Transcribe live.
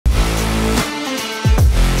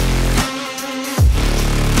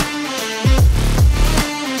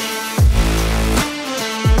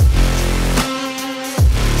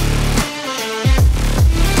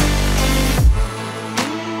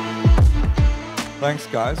Thanks,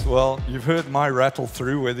 guys. Well, you've heard my rattle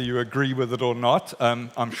through, whether you agree with it or not.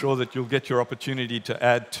 I'm sure that you'll get your opportunity to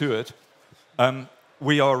add to it.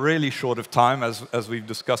 We are really short of time, as we've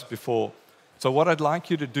discussed before. So what I'd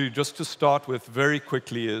like you to do, just to start with very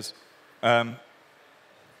quickly, is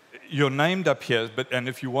you're named up here, and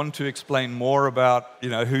if you want to explain more about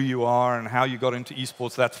who you are and how you got into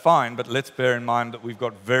esports, that's fine, but let's bear in mind that we've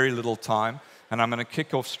got very little time, and I'm going to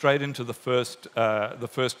kick off straight into the first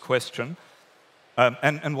question.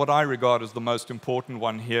 And what I regard as the most important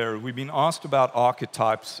one here, we've been asked about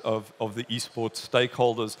archetypes of the esports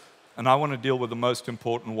stakeholders, and I want to deal with the most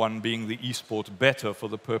important one being the esports bettor for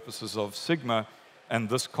the purposes of SiGMA and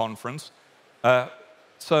this conference. And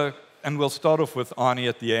we'll start off with Arne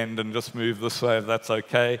at the end and just move this way, if that's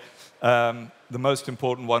okay. The most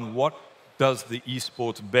important one, what does the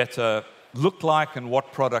esports bettor look like and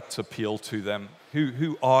what products appeal to them?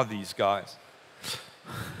 Who are these guys?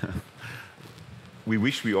 We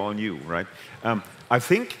wish we all knew, right? I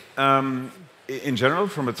think, in general,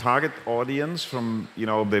 from a target audience, from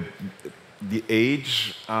the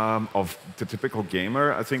age of the typical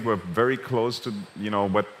gamer, I think we're very close to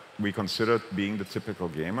what we consider being the typical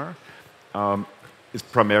gamer. It's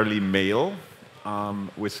primarily male.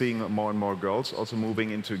 We're seeing more and more girls also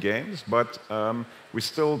moving into games, but we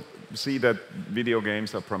still see that video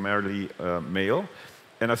games are primarily male.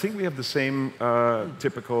 And I think we have the same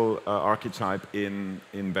typical archetype in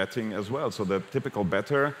betting as well. So the typical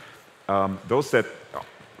bettor, those that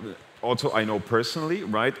also I know personally,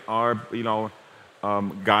 right, are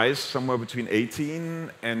guys somewhere between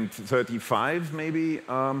 18 and 35 maybe,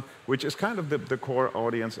 which is kind of the core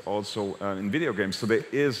audience also in video games. So there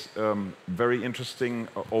is very interesting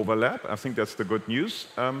overlap. I think that's the good news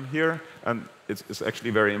here, and it's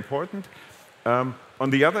actually very important. On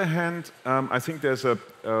the other hand, I think there's a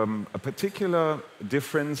particular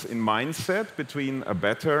difference in mindset between a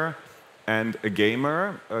bettor and a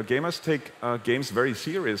gamer. Gamers take games very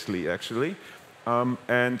seriously, actually.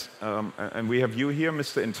 And we have you here,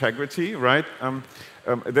 Mr. Integrity, right?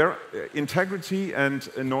 Integrity and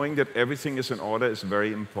knowing that everything is in order is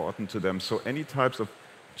very important to them. So any types of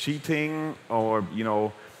cheating or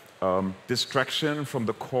distraction from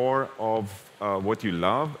the core of what you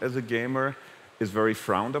love as a gamer is very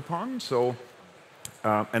frowned upon. So,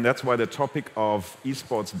 and that's why the topic of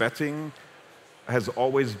esports betting has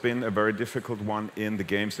always been a very difficult one in the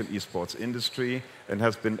games and esports industry and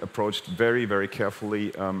has been approached very, very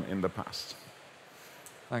carefully in the past.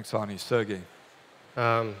 Thanks, Arne. Sergey.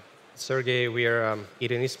 Sergey, we are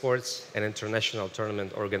Eden Esports, an international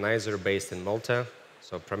tournament organizer based in Malta.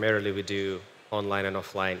 So primarily we do online and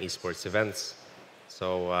offline esports events.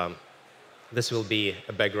 So this will be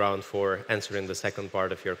a background for answering the second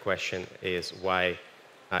part of your question, is why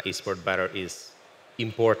esports bettor is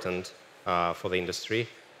important for the industry.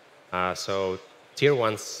 So tier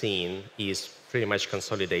 1 scene is pretty much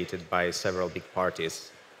consolidated by several big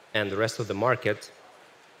parties. And the rest of the market,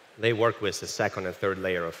 they work with the second and third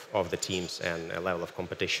layer of the teams and a level of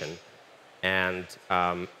competition. And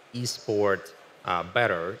esports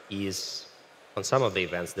bettor is, on some of the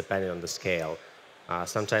events, depending on the scale,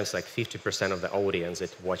 sometimes like 50% of the audience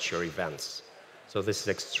that watch your events. So this is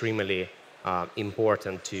extremely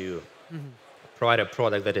important to provide a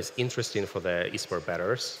product that is interesting for the esports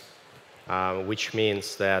bettors, which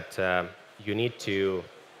means that you need to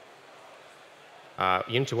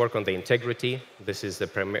work on the integrity. This is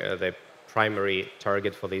the primary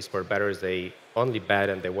target for the esports bettors. They only bet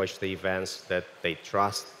and they watch the events that they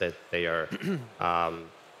trust, that they are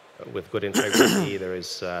with good integrity. There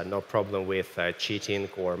is no problem with cheating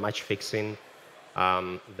or match fixing.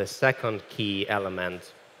 The second key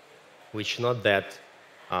element, which not that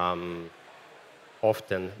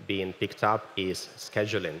often being picked up, is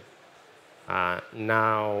scheduling.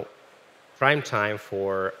 Now, prime time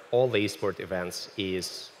for all the esports events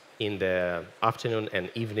is in the afternoon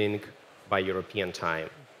and evening by European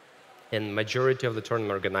time. And majority of the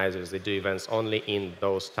tournament organizers, they do events only in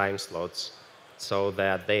those time slots so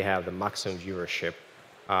that they have the maximum viewership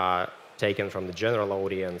taken from the general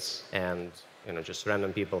audience and just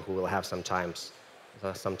random people who will have some time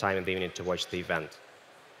in the evening to watch the event.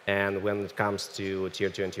 And when it comes to tier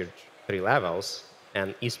 2 and tier 3 levels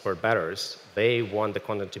and esports bettors, they want the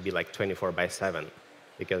content to be like 24/7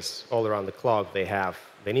 because all around the clock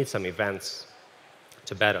they need some events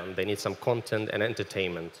to bet on. They need some content and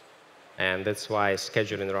entertainment. And that's why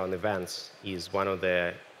scheduling around events is one of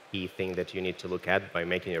the key things that you need to look at by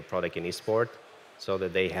making your product in esports so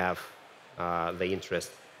that they have the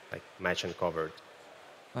interest matched and covered.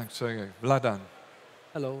 Thanks, Sergey. Vladan.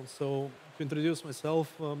 Hello. So to introduce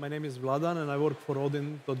myself, my name is Vladan and I work for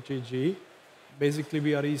Odin.gg. Basically,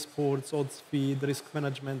 we are eSports, odds feed, risk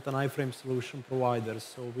management, and iframe solution providers.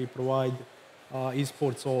 So we provide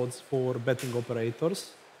eSports odds for betting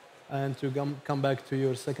operators. And to come back to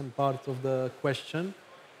your second part of the question,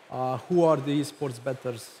 who are the eSports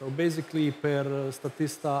bettors? So basically, per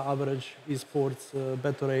Statista, average eSports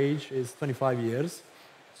bettor age is 25 years.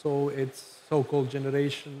 So it's so-called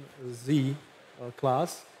Generation Z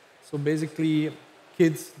class. So basically,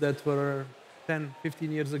 kids that were 10,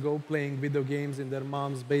 15 years ago playing video games in their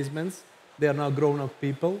mom's basements, they are now grown-up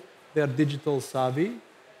people. They are digital savvy,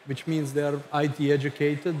 which means they are IT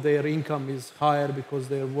educated. Their income is higher because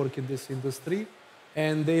they work in this industry.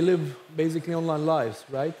 And they live basically online lives,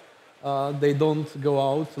 right? They don't go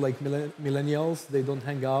out like millennials. They don't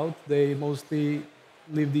hang out. They mostly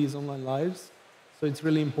live these online lives. So it's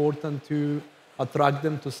really important to attract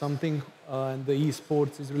them to something. And the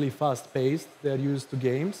esports is really fast-paced. They're used to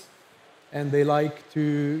games. And they like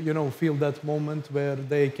to, feel that moment where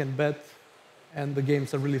they can bet and the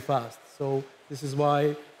games are really fast. So this is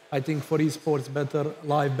why I think for esports better,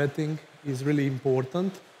 live betting is really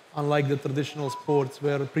important, unlike the traditional sports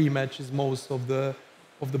where pre-match is most of the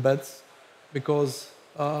bets, because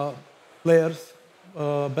players,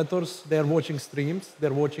 bettors, they are watching streams,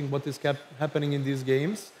 they're watching what is happening in these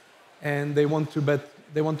games, and they want to bet,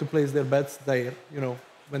 they want to place their bets there,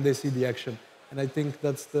 when they see the action. And I think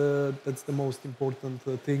that's the most important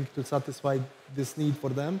thing to satisfy this need for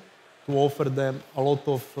them, to offer them a lot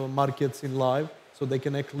of markets in live, so they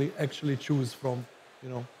can actually choose from,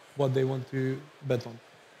 what they want to bet on.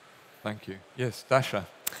 Thank you. Yes, Dasha.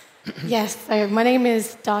 Yes, so my name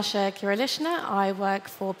is Dasha Kirilishina. I work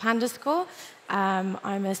for PandaScore.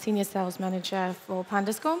 I'm a senior sales manager for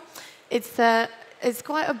PandaScore. It's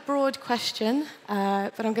quite a broad question,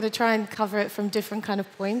 but I'm going to try and cover it from different kind of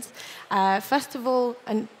points. First of all,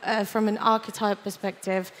 from an archetype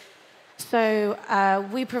perspective, so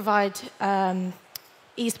we provide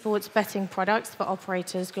esports betting products for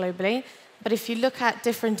operators globally. But if you look at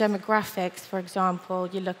different demographics, for example,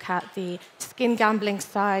 you look at the skin gambling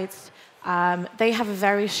sites, they have a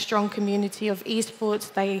very strong community of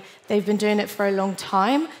esports. They've been doing it for a long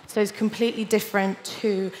time, so it's completely different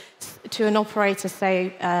to an operator,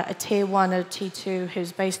 say a tier 1 or tier 2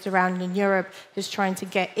 who's based around in Europe, who's trying to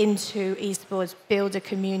get into esports, build a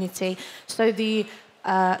community. So the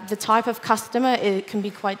type of customer, it can be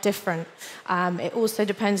quite different. It also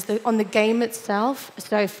depends on the game itself.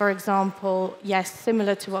 So, for example, yes,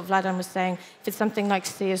 similar to what Vladan was saying, if it's something like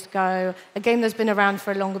CSGO, a game that's been around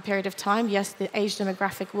for a longer period of time, yes, the age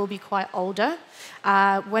demographic will be quite older.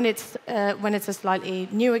 When it's a slightly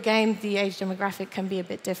newer game, the age demographic can be a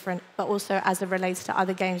bit different, but also as it relates to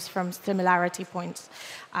other games from similarity points.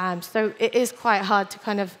 So it is quite hard to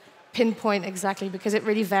kind of pinpoint exactly because it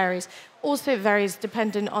really varies. Also, it varies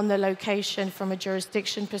dependent on the location from a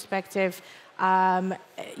jurisdiction perspective. Everyone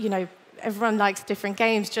likes different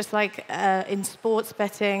games, just like in sports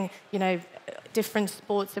betting, different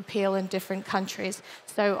sports appeal in different countries.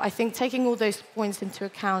 So I think taking all those points into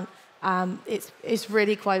account, it's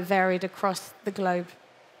really quite varied across the globe.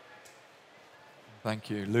 Thank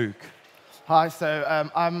you. Luke. Hi, so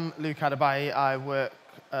I'm Luke Adebiyi. I work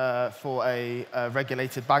for a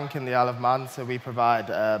regulated bank in the Isle of Man, so we provide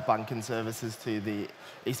banking services to the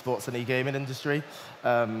esports and e-gaming industry.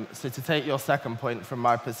 So to take your second point from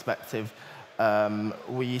my perspective,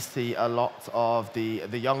 we see a lot of the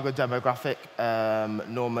younger demographic,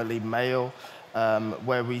 normally male,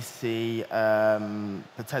 where we see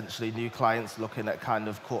potentially new clients looking at kind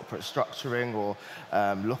of corporate structuring or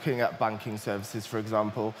looking at banking services, for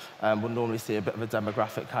example. We'll normally see a bit of a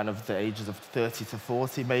demographic, kind of the ages of 30 to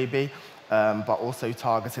 40 maybe, but also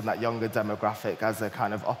targeting that younger demographic as a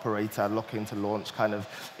kind of operator looking to launch kind of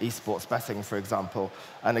esports betting, for example.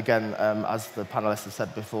 And again, as the panelists have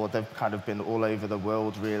said before, they've kind of been all over the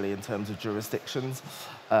world, really, in terms of jurisdictions.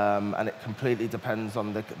 And it completely depends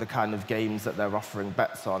on the kind of games that they're offering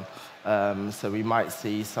bets on. So we might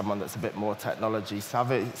see someone that's a bit more technology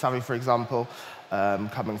savvy, for example,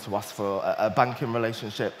 coming to us for a banking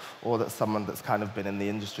relationship, or that's someone that's kind of been in the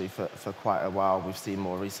industry for quite a while. We've seen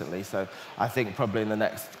more recently. So I think probably in the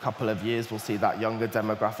next couple of years, we'll see that younger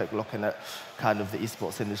demographic looking at kind of the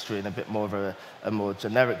esports industry in a bit more of a more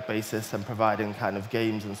generic basis, and providing kind of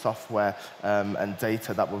games and software and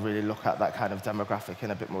data that will really look at that kind of demographic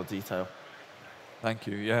in a bit more detail. Thank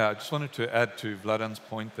you. Yeah, I just wanted to add to Vladan's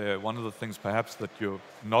point there. One of the things perhaps that you're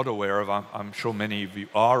not aware of, I'm sure many of you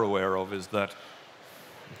are aware of, is that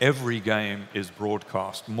every game is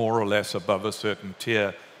broadcast more or less above a certain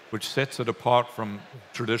tier, which sets it apart from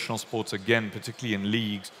traditional sports, again, particularly in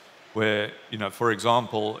leagues where, for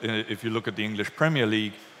example, if you look at the English Premier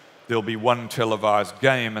League, there'll be one televised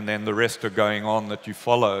game and then the rest are going on that you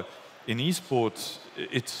follow. In esports,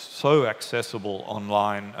 it's so accessible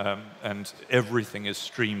online and everything is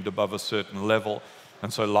streamed above a certain level.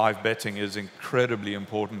 And so live betting is incredibly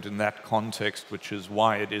important in that context, which is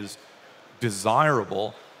why it is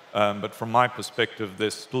desirable. But from my perspective,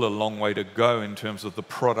 there's still a long way to go in terms of the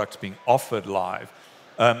products being offered live.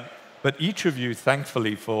 But each of you,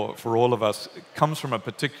 thankfully for all of us, comes from a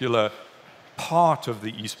particular part of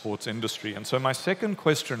the esports industry. And so my second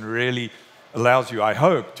question really allows you, I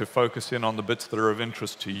hope, to focus in on the bits that are of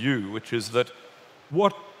interest to you, which is that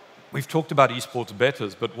we've talked about esports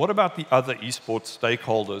bettors, but what about the other esports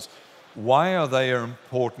stakeholders? Why are they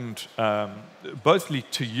important, bothly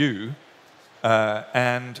to you,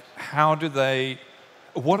 and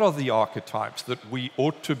what are the archetypes that we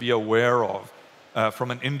ought to be aware of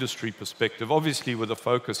from an industry perspective? Obviously with a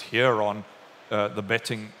focus here on the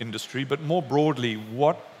betting industry, but more broadly,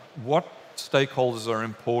 what stakeholders are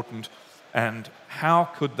important and how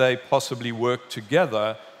could they possibly work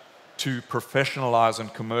together to professionalize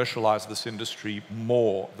and commercialize this industry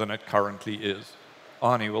more than it currently is?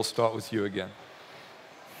 Arne, we'll start with you again.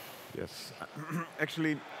 Yes.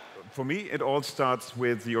 Actually, for me, it all starts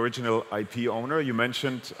with the original IP owner. You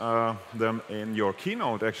mentioned them in your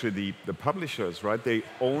keynote, actually, the publishers, right?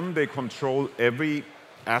 They control every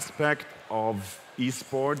aspect of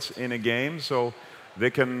esports in a game, so they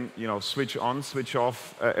can, switch on, switch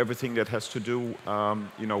off everything that has to do,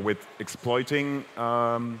 with exploiting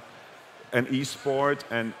an esport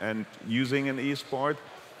and using an esport.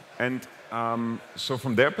 And so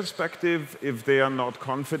from their perspective, if they are not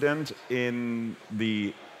confident in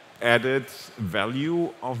the added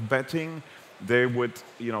value of betting, they would,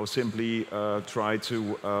 simply try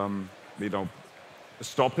to,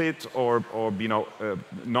 stop it or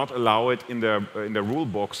not allow it in their rule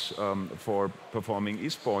books for performing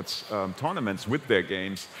esports tournaments with their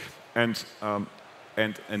games. And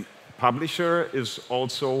publisher is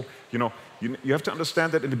also, you have to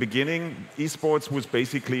understand that in the beginning, esports was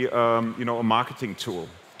basically, a marketing tool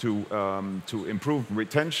to improve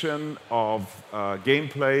retention of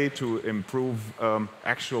gameplay, to improve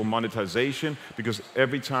actual monetization, because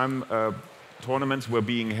every time tournaments were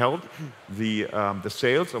being held, the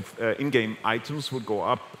sales of in-game items would go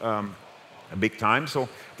up a big time. So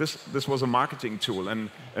this was a marketing tool, and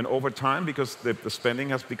over time, because the spending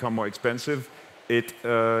has become more expensive, it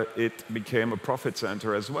became a profit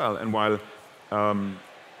center as well. And while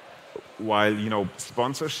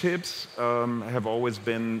sponsorships have always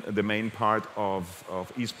been the main part of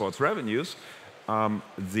esports revenues,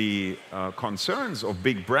 the concerns of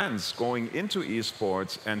big brands going into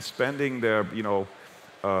esports and spending their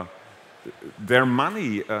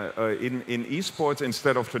money in esports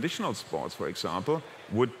instead of traditional sports, for example,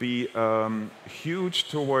 would be huge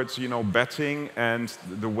towards betting and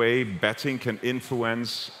the way betting can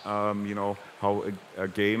influence how a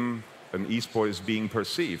game, an esport, is being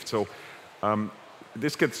perceived. So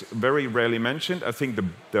this gets very rarely mentioned. I think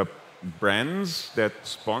the brands that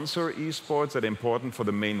sponsor esports, that are important for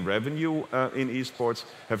the main revenue in esports,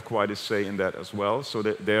 have quite a say in that as well, so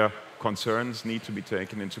that their concerns need to be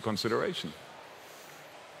taken into consideration.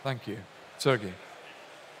 Thank you. Sergey.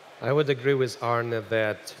 I would agree with Arne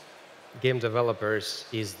that game developers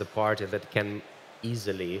is the party that can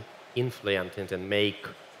easily influence it and make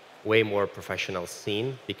way more professional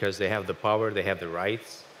scene, because they have the power, they have the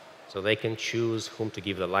rights, so they can choose whom to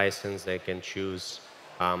give the license, they can choose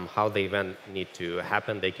how the event need to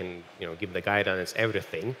happen. They can, give the guidance,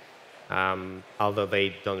 everything. Although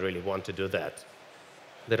they don't really want to do that.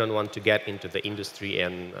 They don't want to get into the industry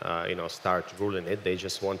and, start ruling it. They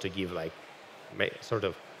just want to give, sort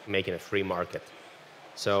of making a free market.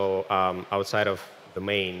 So outside of the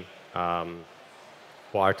main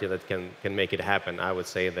party that can make it happen, I would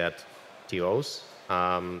say that TOs,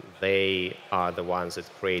 they are the ones that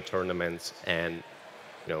create tournaments and,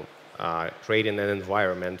 creating an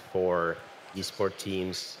environment for esport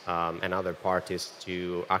teams and other parties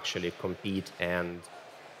to actually compete and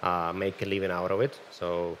make a living out of it.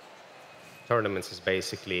 So tournaments is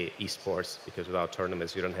basically esports, because without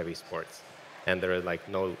tournaments you don't have esports, and there is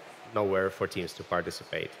nowhere for teams to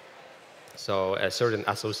participate. So a certain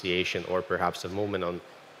association, or perhaps a movement on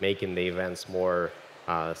making the events more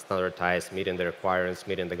standardized, meeting the requirements,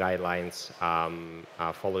 meeting the guidelines,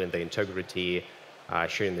 following the integrity,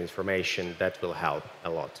 sharing the information, that will help a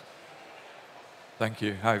lot. Thank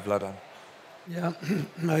you. Hi, Vladan. Yeah,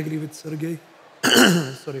 I agree with Sergey.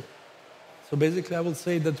 Sorry. So basically, I will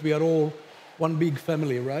say that we are all one big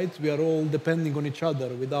family, right? We are all depending on each other.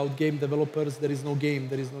 Without game developers, there is no game,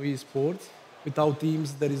 there is no esports. Without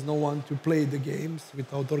teams, there is no one to play the games.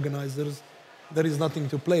 Without organizers, there is nothing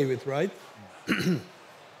to play with, right?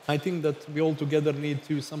 I think that we all together need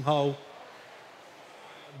to somehow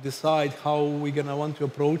decide how we're going to want to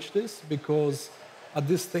approach this, because at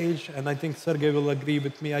this stage, and I think Sergey will agree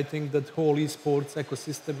with me, I think that whole esports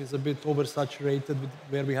ecosystem is a bit oversaturated,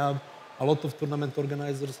 where we have a lot of tournament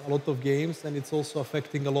organizers, a lot of games, and it's also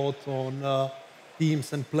affecting a lot on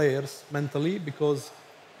teams and players mentally, because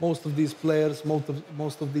most of these players,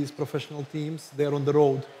 most of these professional teams, they're on the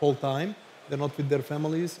road all time. They're not with their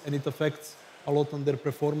families, and it affects a lot on their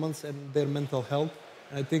performance and their mental health.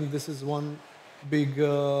 And I think this is one big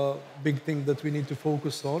thing that we need to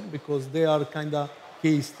focus on, because they are kind of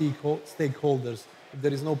key stakeholders. If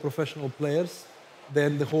there is no professional players,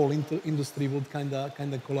 then the whole industry would kind of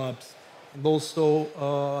collapse. And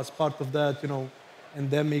also, as part of that,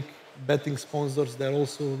 endemic betting sponsors, they're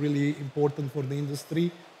also really important for the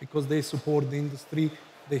industry, because they support the industry,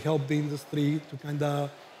 they help the industry to kind of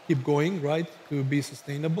keep going, right, to be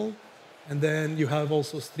sustainable. And then you have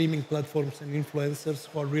also streaming platforms and influencers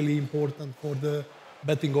who are really important for the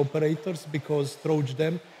betting operators, because through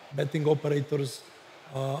them, betting operators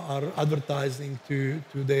are advertising to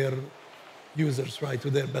their users, right, to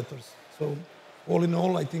their bettors. So all in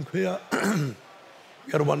all, I think we are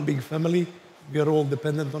one big family. We are all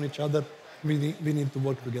dependent on each other. We need to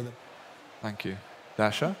work together. Thank you.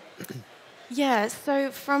 Dasha? Yeah,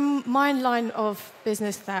 so from my line of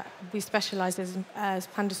business that we specialize as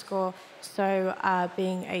PandaScore, so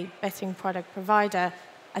being a betting product provider,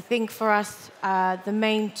 I think for us, the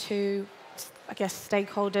main two, I guess,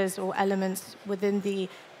 stakeholders or elements within the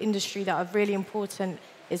industry that are really important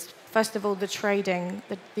is, first of all, the trading,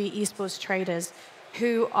 the esports traders,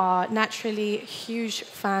 who are naturally huge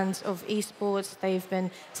fans of esports.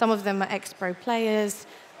 Some of them are ex-pro players,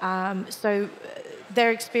 so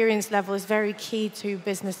their experience level is very key to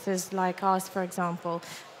businesses like ours, for example.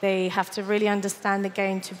 They have to really understand the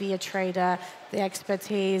game to be a trader, the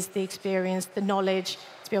expertise, the experience, the knowledge,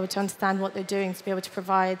 to be able to understand what they're doing, to be able to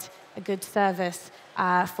provide a good service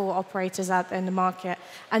for operators out there in the market.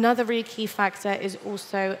 Another really key factor is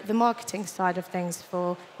also the marketing side of things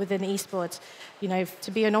within esports.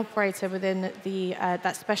 To be an operator within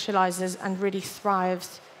that specializes and really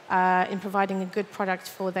thrives in providing a good product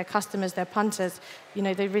for their customers, their punters,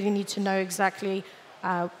 they really need to know exactly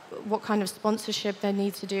what kind of sponsorship they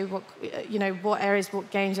need to do, what areas, what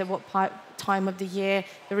games, at what time of the year.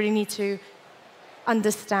 They really need to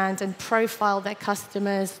understand and profile their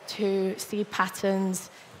customers to see patterns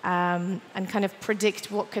and kind of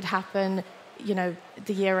predict what could happen,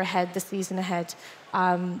 the year ahead, the season ahead.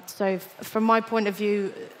 So from my point of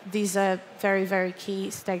view, these are very, very key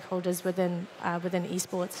stakeholders within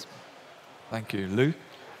esports. Thank you. Lou?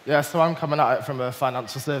 Yeah, so I'm coming at it from a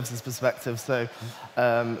financial services perspective. So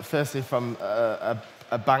firstly, from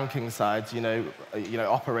a banking side,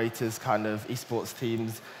 operators, kind of esports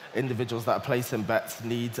teams, individuals that are placing bets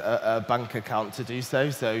need a bank account to do so.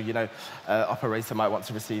 So, operator might want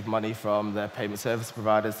to receive money from their payment service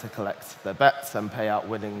providers to collect their bets and pay out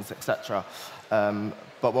winnings, etc.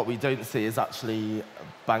 But what we don't see is actually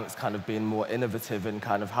banks kind of being more innovative in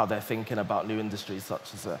kind of how they're thinking about new industries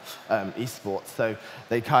such as esports. So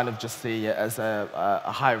they kind of just see it as a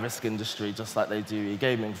high-risk industry, just like they do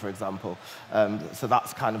e-gaming, for example. So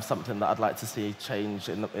that's kind of something that I'd like to see change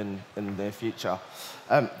in the near future.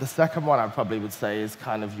 The second one I probably would say is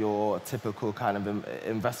kind of your typical kind of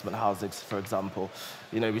investment houses, for example.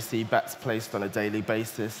 We see bets placed on a daily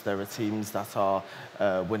basis. There are teams that are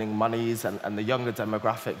winning monies, and the younger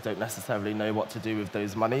demographic don't necessarily know what to do with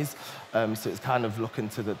those monies. So it's kind of looking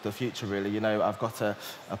to the future, really. I've got a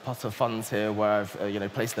pot of funds here where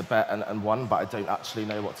I've placed a bet and won, but I don't actually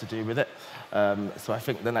know what to do with it. So I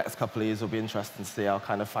think the next couple of years will be interesting to see how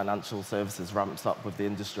kind of financial services ramps up with the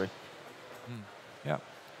industry. Yeah,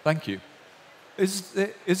 thank you. Is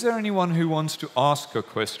there anyone who wants to ask a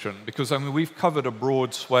question? Because, we've covered a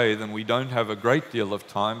broad swathe and we don't have a great deal of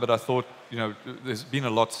time, but I thought, there's been a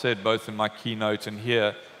lot said both in my keynote and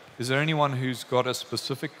here. Is there anyone who's got a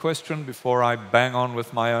specific question before I bang on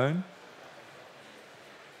with my own?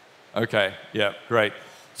 Okay, yeah, great.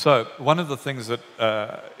 So one of the things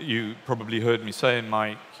that you probably heard me say in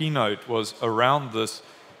my keynote was around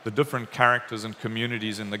the different characters and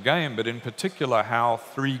communities in the game, but in particular how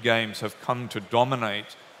 3 games have come to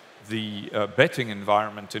dominate the betting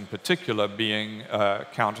environment, in particular being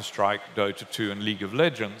Counter-Strike, Dota 2, and League of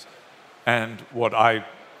Legends. And what I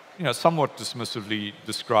somewhat dismissively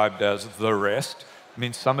described as the rest.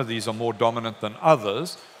 Some of these are more dominant than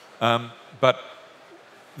others, but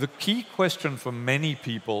the key question for many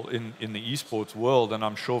people in the esports world, and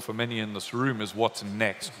I'm sure for many in this room, is what's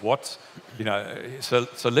next?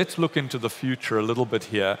 So let's look into the future a little bit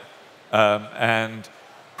here and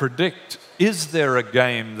predict, is there a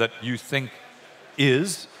game that you think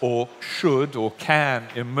is or should or can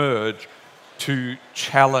emerge to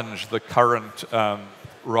challenge the current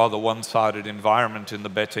rather one-sided environment in the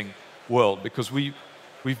betting world? Because we've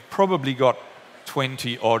probably got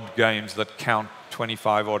 20-odd games that count,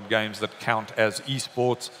 25-odd games that count as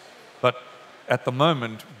esports, but at the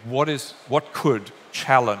moment, what could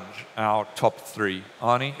challenge our top three?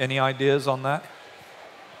 Arne, any ideas on that?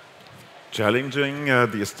 Challenging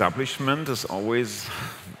the establishment is always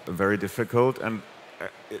very difficult, and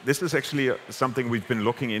this is actually something we've been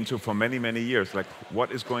looking into for many, many years. Like,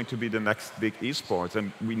 what is going to be the next big esports?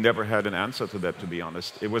 And we never had an answer to that, to be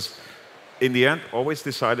honest. It was, in the end, always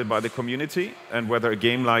decided by the community, and whether a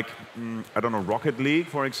game like, I don't know, Rocket League,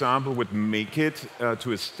 for example, would make it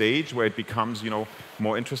to a stage where it becomes,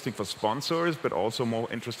 more interesting for sponsors, but also more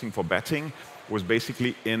interesting for betting, was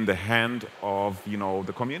basically in the hand of,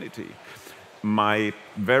 the community. My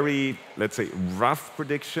very, let's say, rough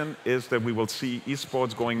prediction is that we will see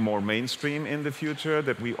esports going more mainstream in the future,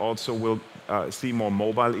 that we also will see more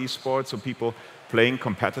mobile esports, so people playing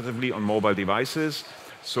competitively on mobile devices.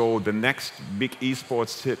 So the next big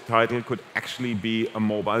esports title could actually be a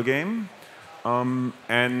mobile game.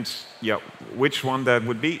 And yeah, which one that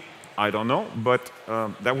would be, I don't know, but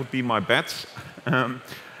that would be my bet.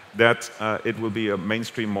 That it will be a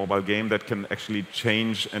mainstream mobile game that can actually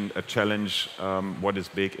change and challenge what is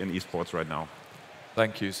big in esports right now.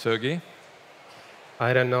 Thank you. Sergey?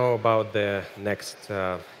 I don't know about the next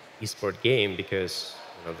esport game because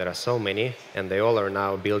there are so many, and they all are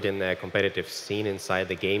now building a competitive scene inside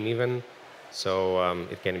the game even. So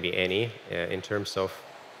it can be any in terms of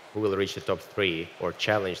who will reach the top three or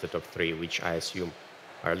challenge the top three, which I assume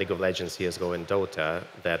are League of Legends, CSGO, and Dota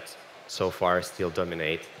that so far still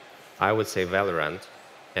dominate. I would say Valorant,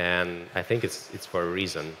 and I think it's for a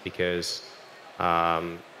reason, because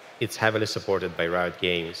it's heavily supported by Riot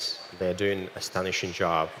Games. They're doing an astonishing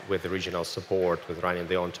job with the regional support, with running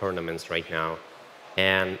their own tournaments right now.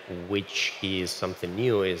 And which is something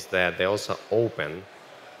new is that they're also open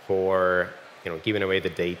for giving away the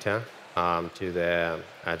data to the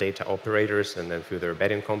data operators and then through their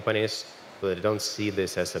betting companies. So they don't see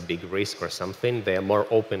this as a big risk or something. They are more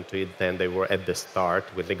open to it than they were at the start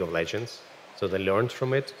with League of Legends. So they learned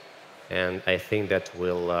from it. And I think that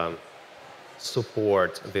will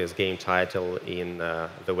support this game title in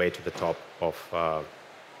the way to the top of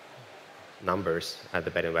numbers at the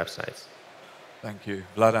betting websites. Thank you.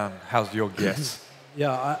 Vladan, how's your guess?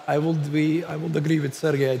 Yeah, I would agree with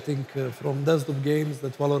Sergey. I think from desktop games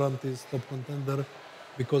that Valorant is top contender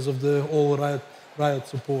because of the all Riot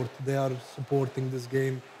support. They are supporting this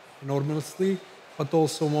game enormously, but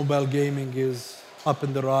also mobile gaming is up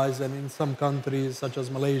in the rise, and in some countries, such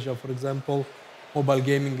as Malaysia, for example, mobile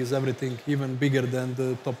gaming is everything, even bigger than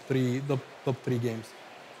the top three games.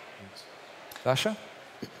 Thanks. Dasha?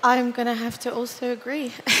 I'm going to have to also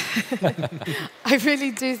agree. I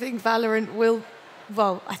really do think Valorant will,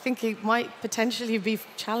 well, I think it might potentially be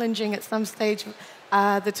challenging at some stage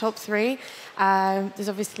the top three. There's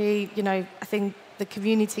obviously, I think the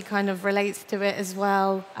community kind of relates to it as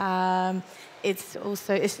well. It's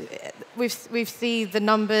also, we've seen the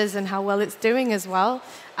numbers and how well it's doing as well,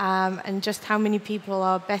 and just how many people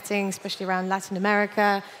are betting, especially around Latin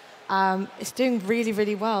America. It's doing really,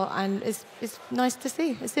 really well, and it's nice to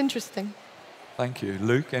see. It's interesting. Thank you.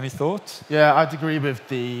 Luke, any thoughts? Yeah, I'd agree with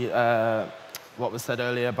the what was said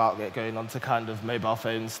earlier about it going on to kind of mobile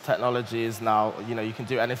phones. Technology is now, you can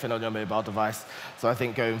do anything on your mobile device. So I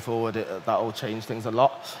think going forward, that will change things a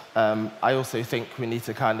lot. I also think we need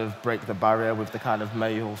to kind of break the barrier with the kind of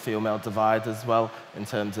male-female divide as well in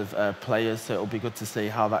terms of players. So it'll be good to see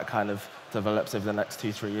how that kind of develops over the next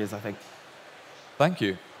 2-3 years, I think. Thank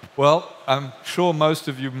you. Well, I'm sure most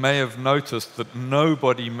of you may have noticed that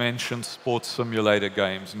nobody mentioned sports simulator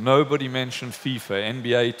games. Nobody mentioned FIFA,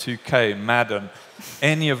 NBA 2K, Madden,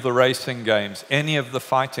 any of the racing games, any of the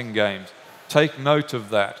fighting games. Take note of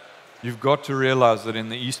that. You've got to realize that in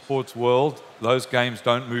the esports world, those games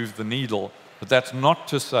don't move the needle. But that's not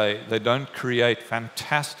to say they don't create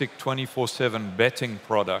fantastic 24/7 betting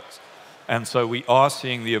products. And so we are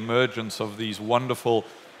seeing the emergence of these wonderful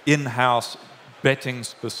in-house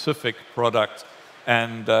betting-specific products.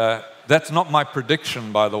 And that's not my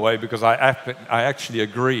prediction, by the way, because I actually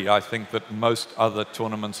agree. I think that most other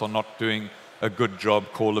tournaments are not doing a good job.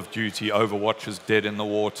 Call of Duty, Overwatch is dead in the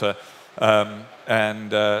water.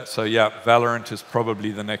 So yeah, Valorant is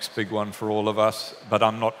probably the next big one for all of us, but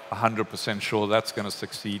I'm not 100% sure that's going to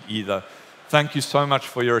succeed either. Thank you so much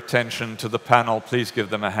for your attention. To the panel, please give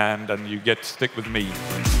them a hand, and you get to stick with me.